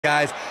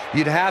Guys,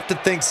 you'd have to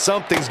think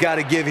something's got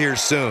to give here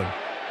soon.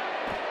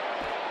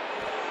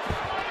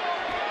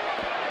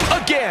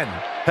 Again.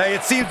 Hey,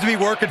 it seems to be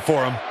working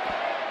for him.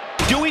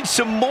 Doing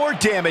some more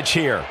damage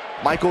here.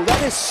 Michael,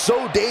 that is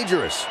so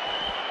dangerous.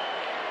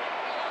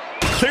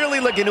 Clearly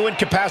looking to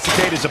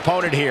incapacitate his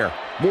opponent here.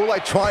 More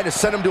like trying to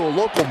send him to a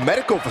local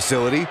medical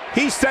facility.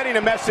 He's sending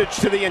a message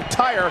to the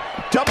entire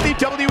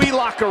WWE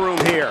locker room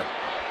here.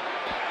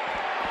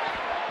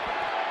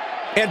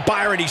 And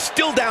Byron, he's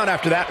still down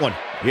after that one.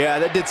 Yeah,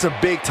 that did some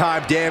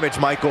big-time damage,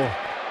 Michael.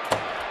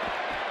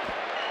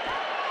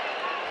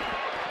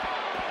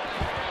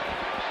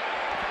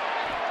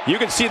 You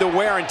can see the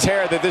wear and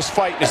tear that this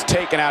fight has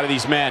taken out of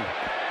these men.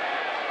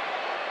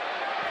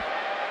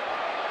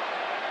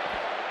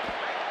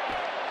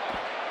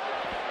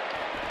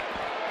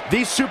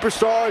 These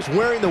superstars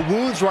wearing the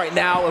wounds right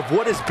now of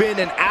what has been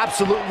an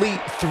absolutely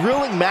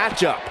thrilling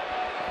matchup.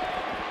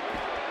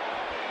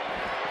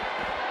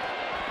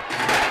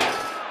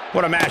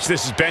 What a match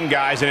this has been,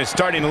 guys, and it's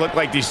starting to look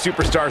like these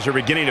superstars are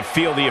beginning to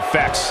feel the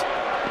effects.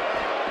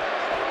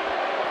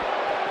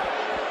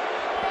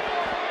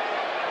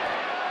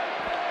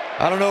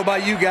 I don't know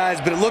about you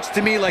guys, but it looks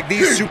to me like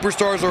these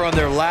superstars are on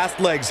their last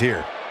legs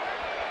here.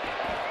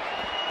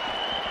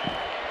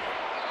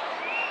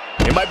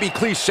 It might be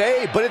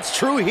cliche, but it's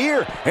true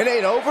here. It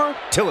ain't over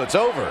till it's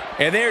over.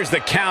 And there's the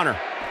counter.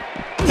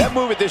 That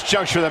move at this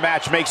juncture of the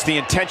match makes the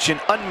intention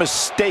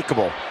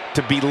unmistakable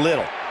to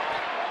belittle.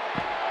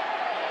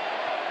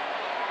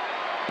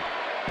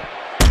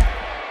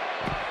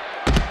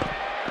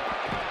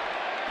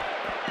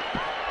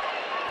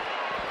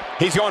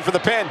 He's going for the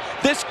pin.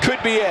 This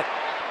could be it.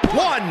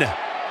 1,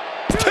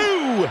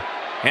 2,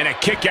 and a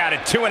kick out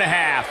at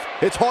 2.5.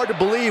 It's hard to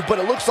believe, but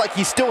it looks like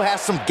he still has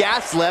some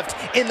gas left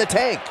in the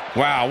tank.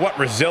 Wow, what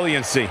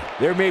resiliency.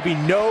 There may be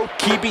no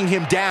keeping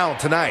him down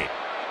tonight.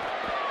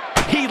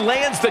 He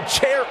lands the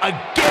chair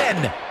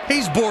again.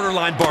 He's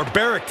borderline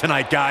barbaric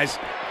tonight, guys.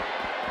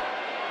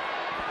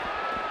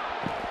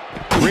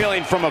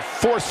 Reeling from a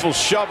forceful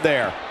shove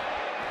there.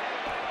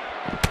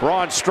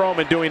 Braun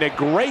Strowman doing a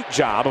great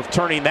job of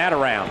turning that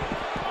around.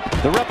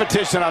 The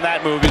repetition on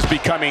that move is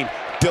becoming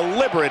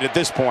deliberate at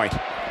this point.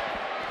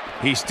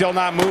 He's still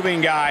not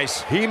moving,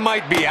 guys. He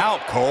might be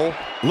out, Cole.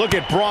 Look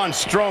at Braun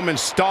Strowman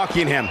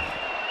stalking him.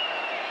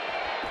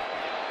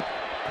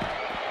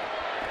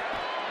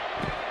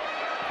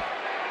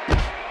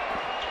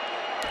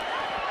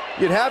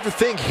 You'd have to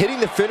think hitting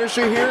the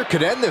finisher here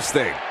could end this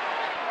thing.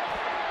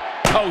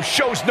 Oh,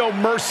 shows no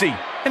mercy.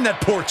 And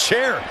that poor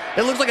chair.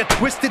 It looks like a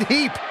twisted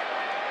heap.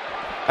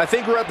 I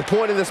think we're at the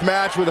point in this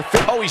match where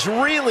oh, he's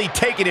really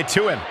taking it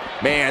to him.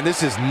 Man,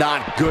 this is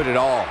not good at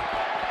all.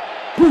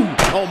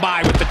 Oh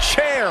my, with the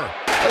chair.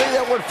 I think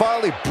that one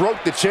finally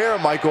broke the chair,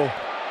 Michael.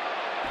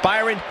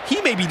 Byron,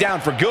 he may be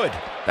down for good.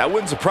 That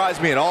wouldn't surprise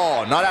me at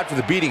all, not after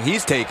the beating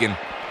he's taken.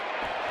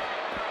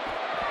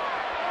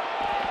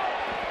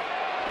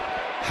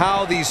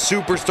 How these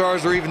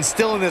superstars are even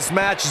still in this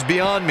match is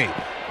beyond me,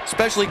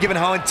 especially given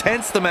how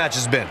intense the match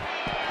has been.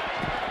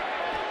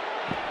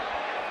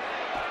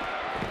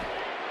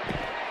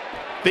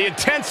 The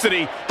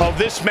intensity of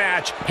this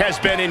match has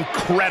been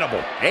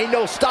incredible. Ain't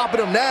no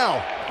stopping him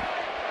now.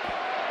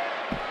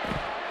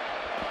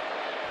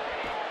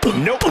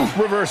 Nope,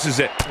 reverses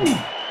it.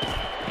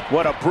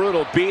 What a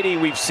brutal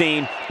beating we've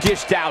seen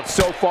dished out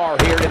so far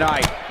here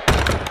tonight.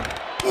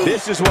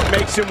 This is what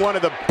makes him one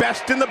of the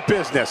best in the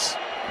business.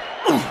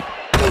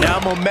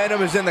 Now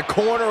momentum is in the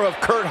corner of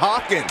Curt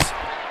Hawkins.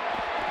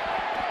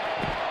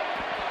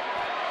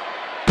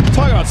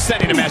 Talk about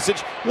sending a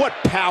message. What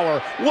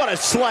power, what a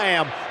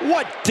slam,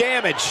 what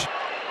damage.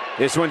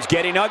 This one's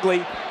getting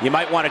ugly. You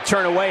might want to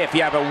turn away if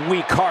you have a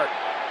weak heart.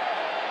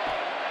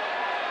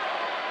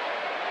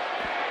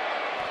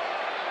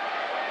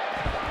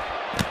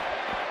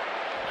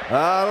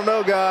 I don't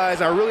know,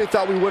 guys. I really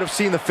thought we would have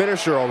seen the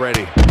finisher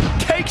already.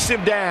 Takes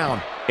him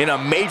down. In a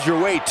major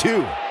way,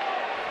 too.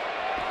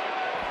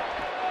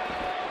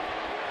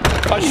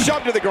 A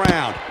shove to the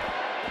ground.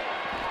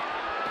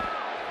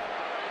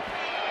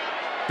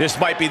 This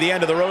might be the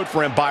end of the road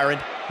for him, Byron.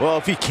 Well,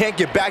 if he can't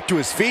get back to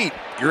his feet,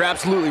 you're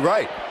absolutely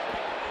right.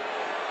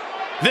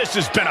 This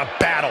has been a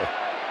battle.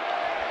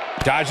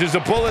 Dodges a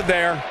bullet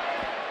there.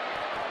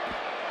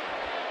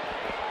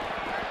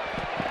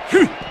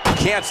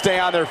 Can't stay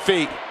on their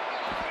feet.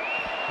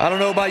 I don't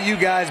know about you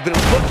guys, but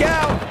look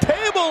out!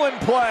 Table in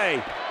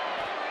play.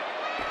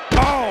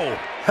 Oh,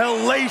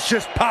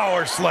 hellacious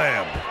power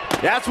slam.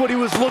 That's what he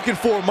was looking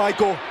for,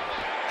 Michael.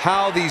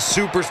 How these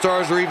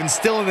superstars are even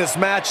still in this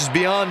match is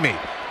beyond me,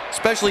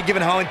 especially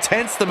given how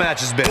intense the match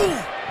has been.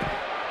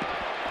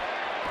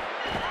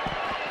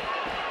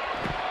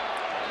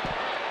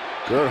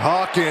 Curt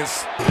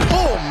Hawkins.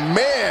 Oh,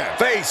 man.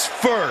 Face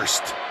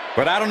first.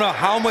 But I don't know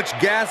how much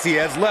gas he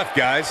has left,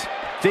 guys.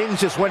 Things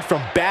just went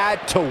from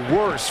bad to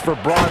worse for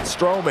Braun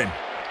Strowman.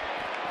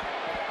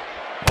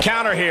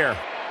 Counter here.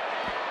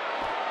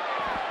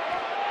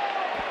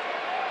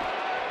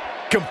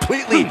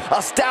 Completely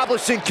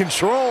establishing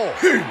control.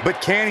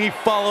 But can he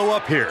follow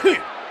up here?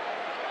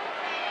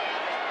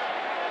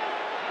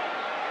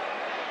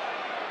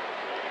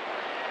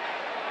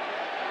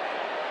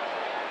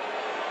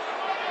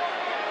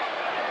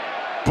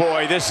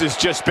 Boy, this has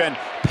just been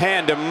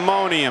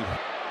pandemonium.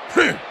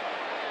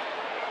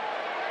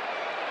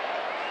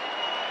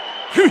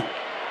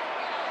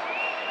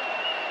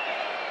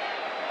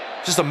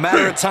 Just a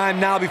matter of time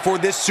now before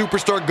this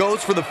superstar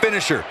goes for the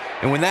finisher.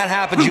 And when that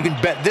happens, you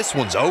can bet this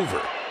one's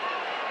over.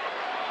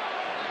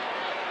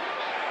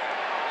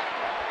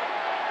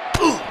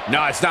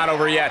 No, it's not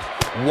over yet.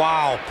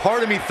 Wow,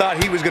 part of me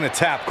thought he was going to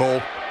tap,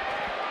 Cole.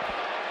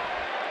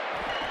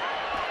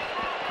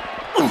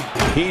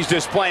 He's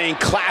displaying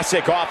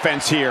classic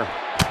offense here.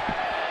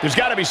 There's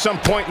got to be some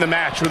point in the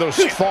match where those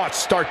thoughts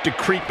start to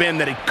creep in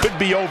that it could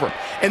be over.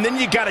 And then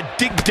you got to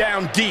dig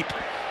down deep.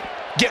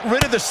 Get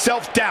rid of the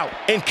self-doubt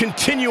and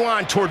continue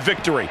on toward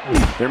victory.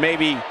 There may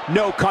be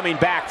no coming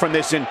back from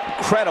this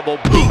incredible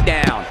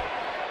beatdown.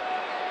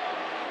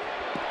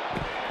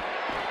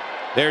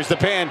 There's the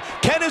pin.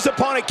 Can his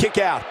opponent kick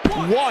out?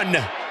 1,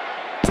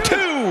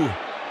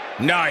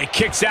 2. No, he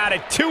kicks out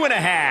at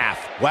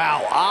 2.5.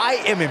 Wow,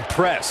 I am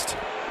impressed.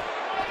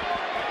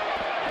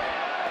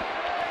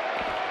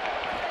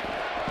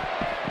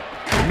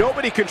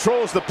 Nobody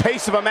controls the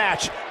pace of a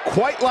match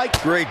quite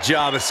like... Great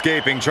job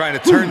escaping, trying to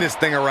turn this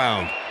thing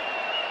around.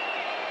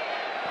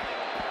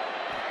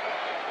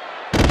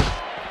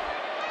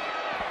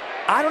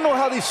 I don't know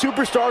how these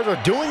superstars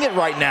are doing it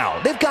right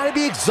now. They've got to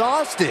be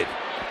exhausted.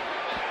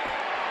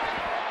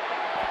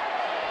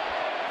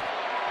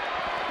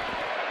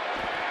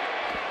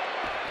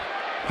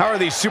 How are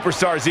these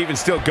superstars even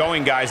still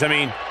going, guys? I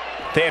mean,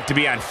 they have to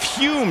be on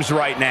fumes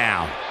right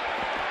now.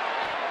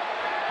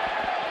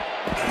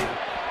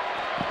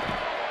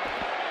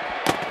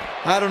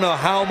 I don't know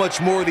how much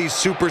more these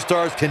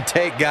superstars can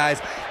take, guys.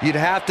 You'd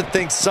have to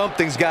think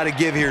something's got to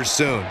give here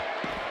soon.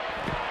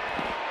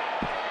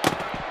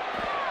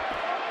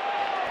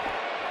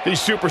 These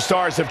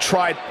superstars have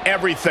tried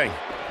everything.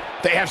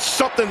 They have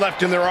something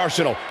left in their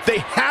arsenal. They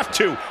have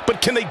to,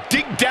 but can they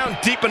dig down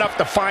deep enough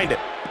to find it?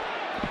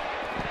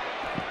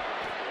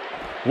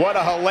 What a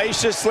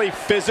hellaciously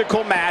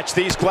physical match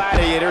these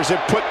gladiators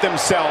have put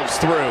themselves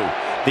through.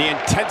 The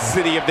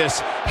intensity of this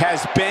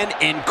has been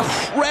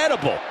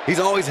incredible. He's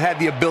always had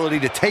the ability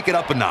to take it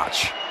up a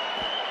notch.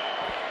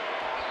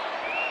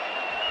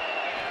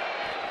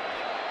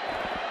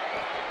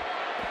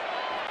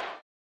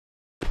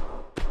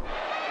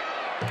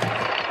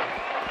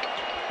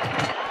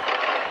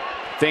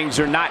 Things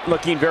are not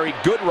looking very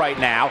good right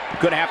now.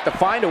 Gonna have to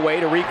find a way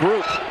to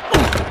regroup.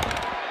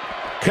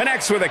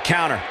 Connects with a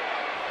counter.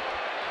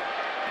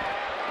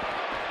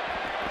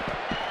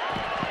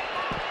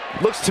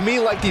 Looks to me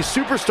like these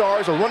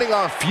superstars are running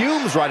on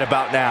fumes right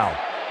about now.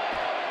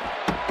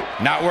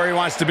 Not where he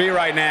wants to be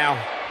right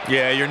now.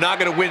 Yeah, you're not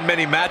going to win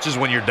many matches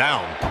when you're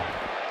down.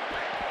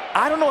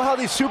 I don't know how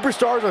these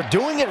superstars are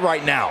doing it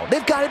right now.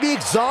 They've got to be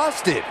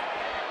exhausted.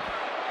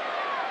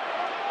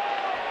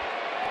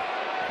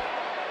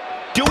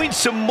 Doing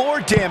some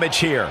more damage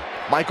here.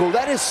 Michael,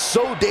 that is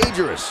so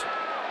dangerous.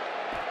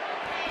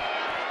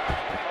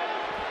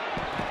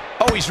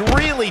 Oh, he's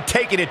really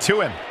taking it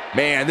to him.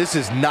 Man, this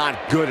is not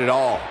good at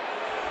all.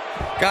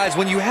 Guys,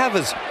 when you have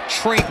his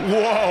train...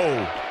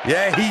 Whoa!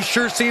 Yeah, he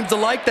sure seems to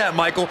like that,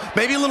 Michael.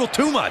 Maybe a little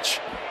too much.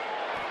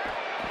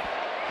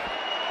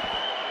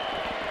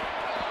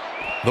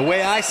 The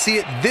way I see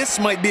it, this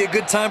might be a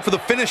good time for the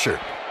finisher.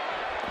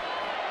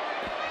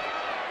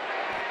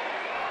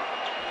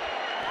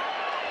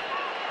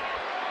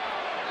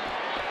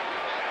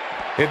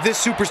 If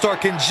this superstar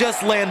can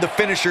just land the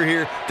finisher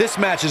here, this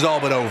match is all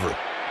but over.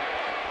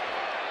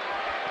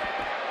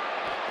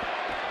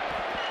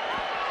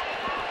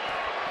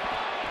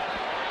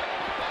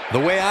 The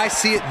way I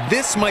see it,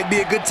 this might be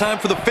a good time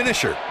for the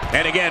finisher.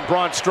 And again,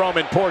 Braun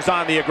Strowman pours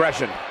on the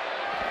aggression.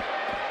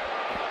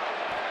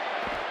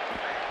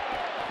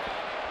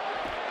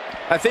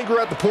 I think we're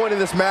at the point in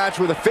this match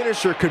where the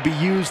finisher could be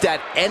used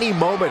at any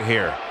moment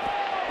here.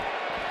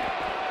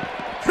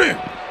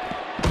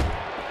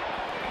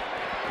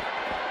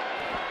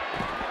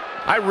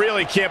 I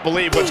really can't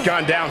believe what's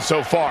gone down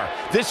so far.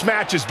 This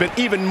match has been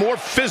even more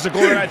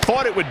physical than I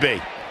thought it would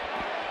be.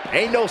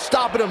 Ain't no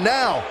stopping him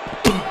now.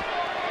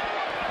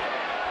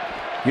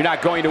 You're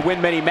not going to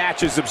win many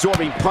matches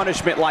absorbing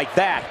punishment like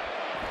that.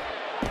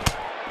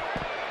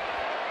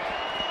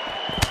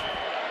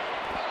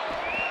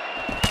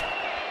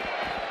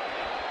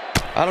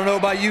 I don't know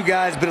about you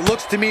guys, but it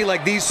looks to me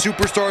like these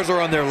superstars are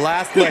on their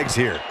last legs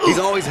here. He's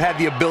always had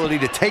the ability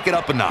to take it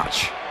up a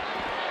notch.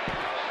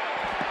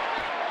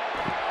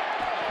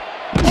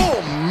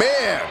 Oh,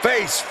 man!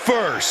 Face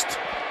first.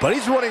 But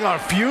he's running on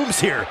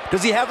fumes here.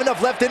 Does he have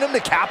enough left in him to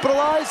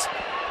capitalize?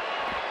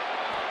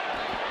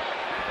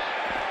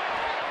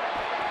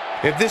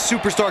 If this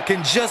superstar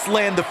can just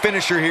land the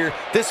finisher here,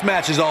 this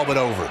match is all but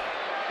over.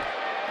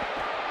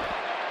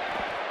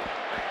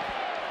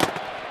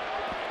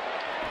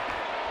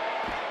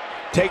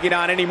 Taking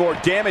on any more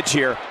damage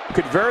here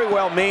could very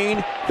well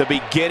mean the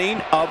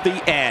beginning of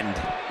the end.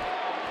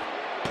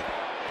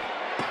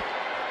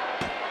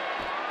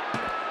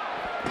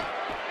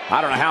 I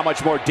don't know how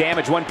much more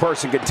damage one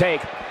person could take.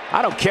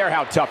 I don't care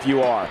how tough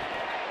you are.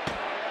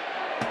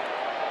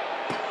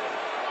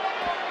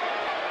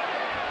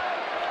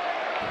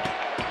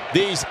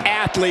 These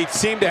athletes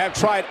seem to have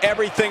tried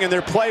everything in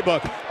their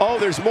playbook. Oh,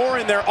 there's more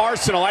in their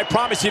arsenal, I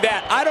promise you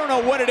that. I don't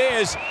know what it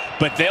is,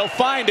 but they'll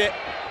find it.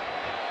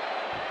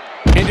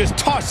 And just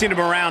tossing him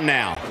around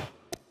now.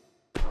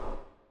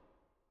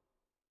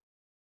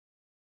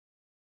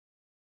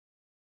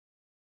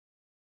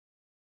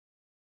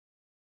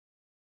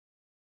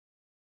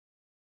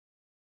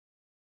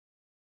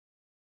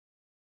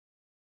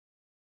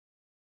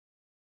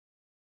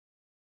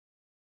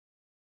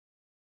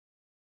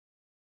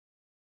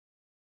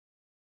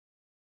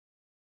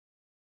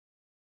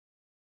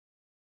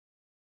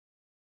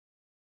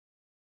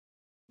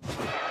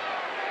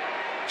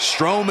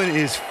 Strowman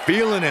is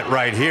feeling it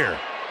right here.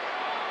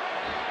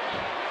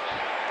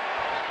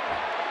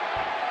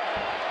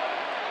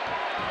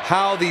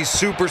 How these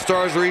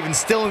superstars are even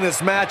still in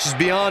this match is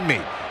beyond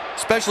me,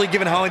 especially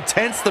given how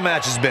intense the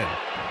match has been.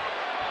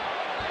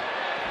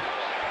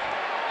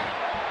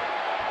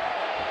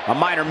 A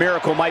minor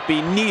miracle might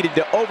be needed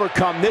to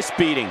overcome this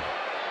beating.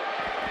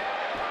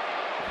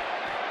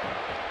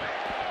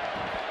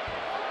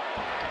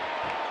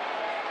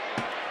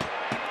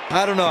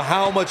 I don't know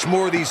how much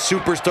more these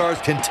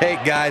superstars can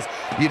take, guys.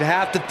 You'd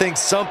have to think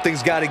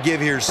something's got to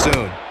give here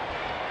soon.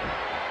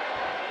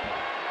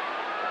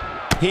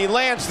 He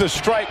lands the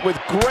strike with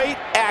great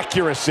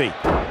accuracy.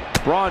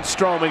 Braun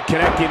Strowman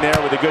connecting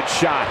there with a good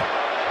shot.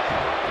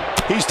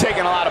 He's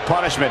taking a lot of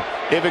punishment.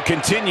 If it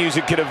continues,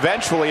 it could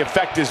eventually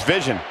affect his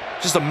vision.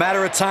 Just a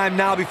matter of time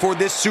now before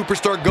this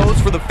superstar goes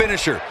for the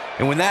finisher.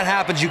 And when that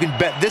happens, you can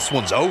bet this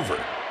one's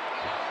over.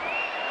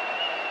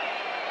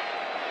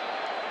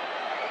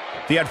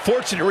 The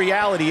unfortunate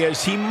reality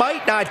is he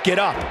might not get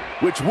up.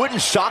 Which wouldn't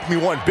shock me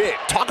one bit.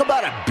 Talk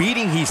about a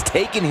beating he's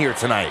taken here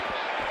tonight.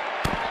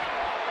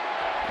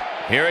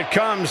 Here it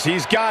comes.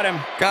 He's got him.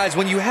 Guys,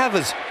 when you have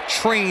as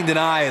trained an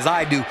eye as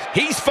I do,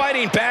 He's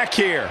fighting back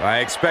here. I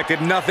expected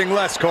nothing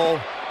less, Cole.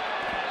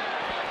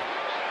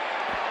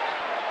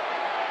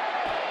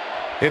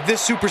 If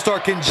this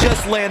superstar can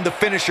just land the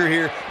finisher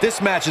here, this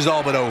match is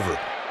all but over.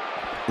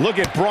 Look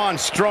at Braun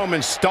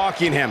Strowman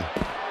stalking him.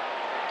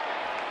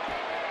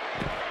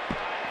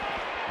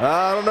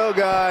 I don't know,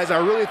 guys. I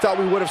really thought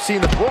we would have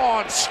seen the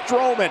Braun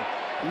Strowman,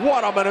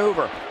 what a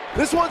maneuver.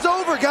 This one's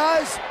over,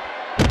 guys.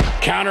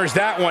 Counters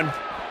that one.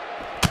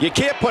 You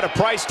can't put a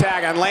price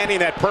tag on landing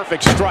that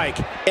perfect strike,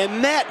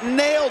 and that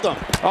nailed him.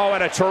 Oh,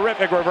 and a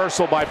terrific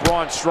reversal by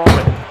Braun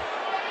Strowman.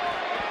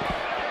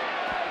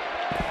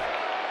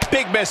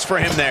 Big miss for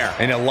him there.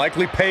 And he'll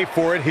likely pay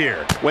for it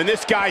here. When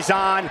this guy's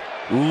on,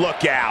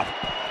 look out.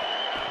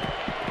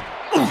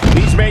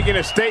 He's making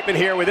a statement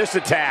here with this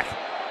attack.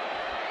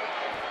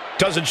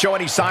 Doesn't show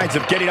any signs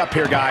of getting up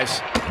here,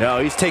 guys. No,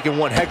 he's taking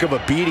one heck of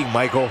a beating,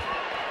 Michael.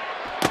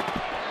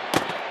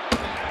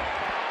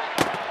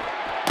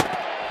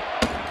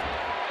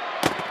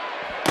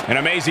 An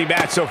amazing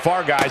match so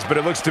far, guys, but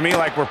it looks to me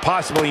like we're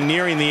possibly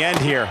nearing the end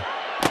here.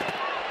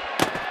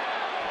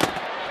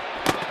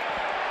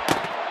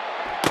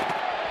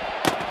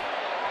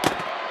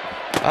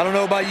 I don't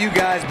know about you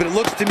guys, but it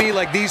looks to me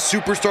like these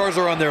superstars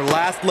are on their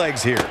last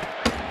legs here.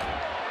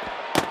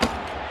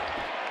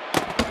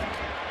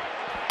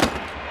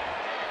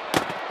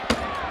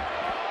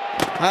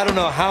 I don't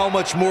know how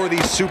much more these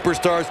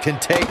superstars can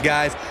take,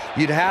 guys.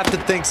 You'd have to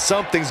think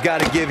something's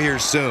got to give here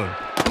soon.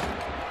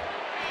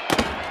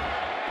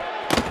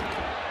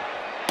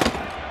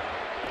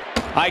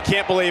 I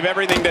can't believe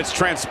everything that's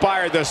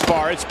transpired thus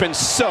far. It's been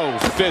so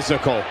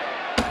physical.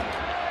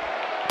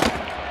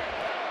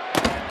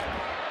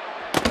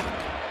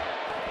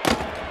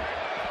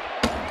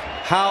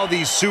 How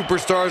these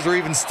superstars are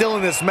even still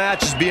in this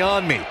match is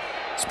beyond me,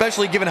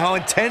 especially given how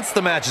intense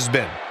the match has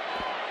been.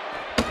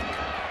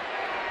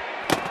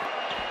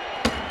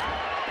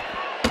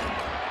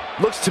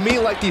 Looks to me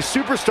like these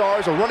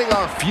superstars are running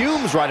on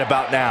fumes right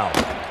about now.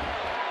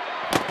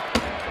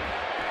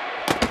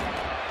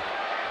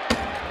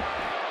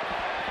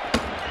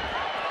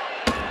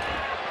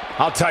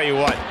 I'll tell you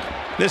what,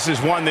 this is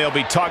one they'll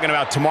be talking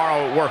about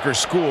tomorrow at work or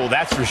school,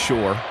 that's for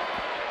sure.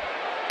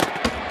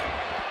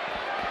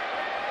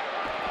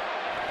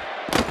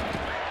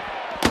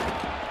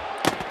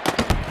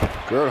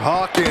 Kurt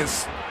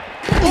Hawkins.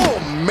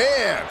 Oh,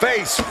 man.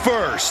 Face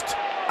first.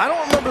 I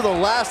don't remember the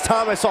last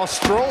time I saw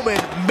Strowman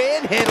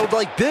manhandled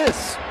like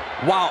this.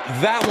 Wow,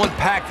 that one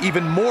packed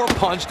even more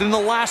punch than the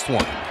last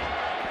one.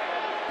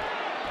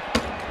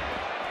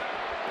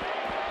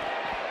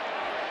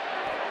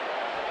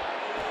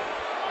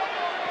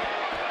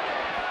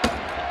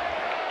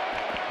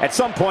 At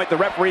some point, the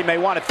referee may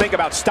want to think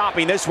about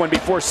stopping this one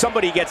before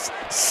somebody gets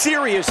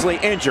seriously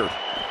injured.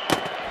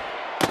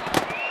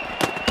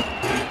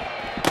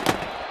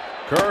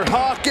 Kurt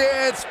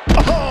Hawkins.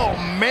 Oh,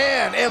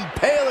 man.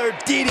 Impaler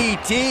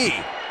DDT.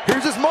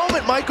 Here's his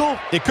moment, Michael.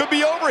 It could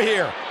be over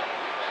here.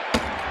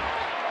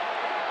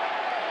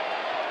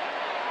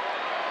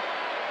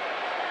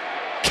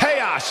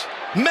 Chaos,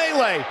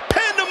 melee,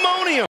 pandemonium.